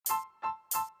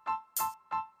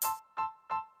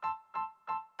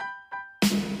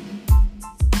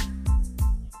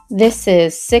This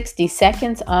is 60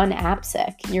 Seconds on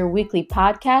AppSec, your weekly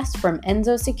podcast from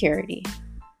Enzo Security.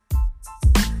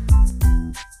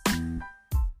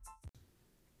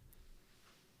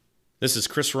 This is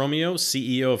Chris Romeo,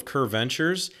 CEO of Kerr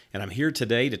Ventures, and I'm here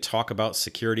today to talk about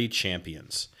security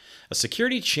champions. A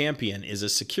security champion is a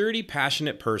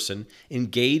security-passionate person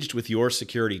engaged with your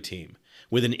security team,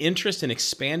 with an interest in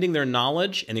expanding their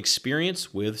knowledge and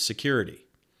experience with security.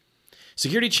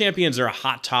 Security champions are a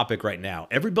hot topic right now.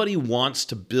 Everybody wants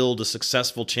to build a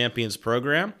successful champions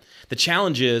program. The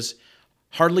challenge is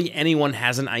hardly anyone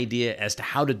has an idea as to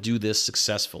how to do this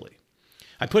successfully.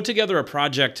 I put together a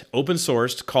project open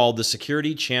sourced called the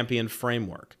Security Champion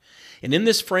Framework. And in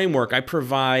this framework, I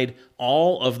provide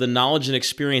all of the knowledge and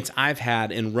experience I've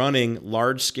had in running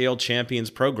large-scale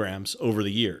champions programs over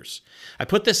the years. I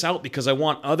put this out because I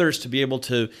want others to be able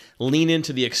to lean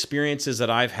into the experiences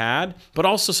that I've had, but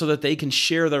also so that they can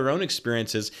share their own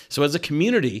experiences. So as a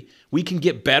community, we can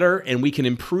get better and we can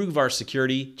improve our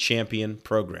security champion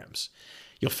programs.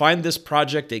 You'll find this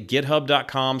project at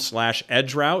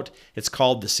github.com/edgeroute. It's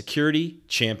called the Security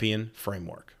Champion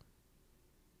Framework.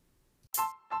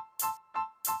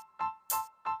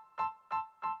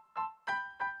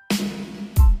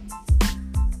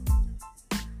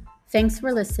 Thanks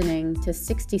for listening to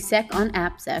 60 Sec on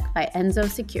AppSec by Enzo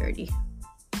Security.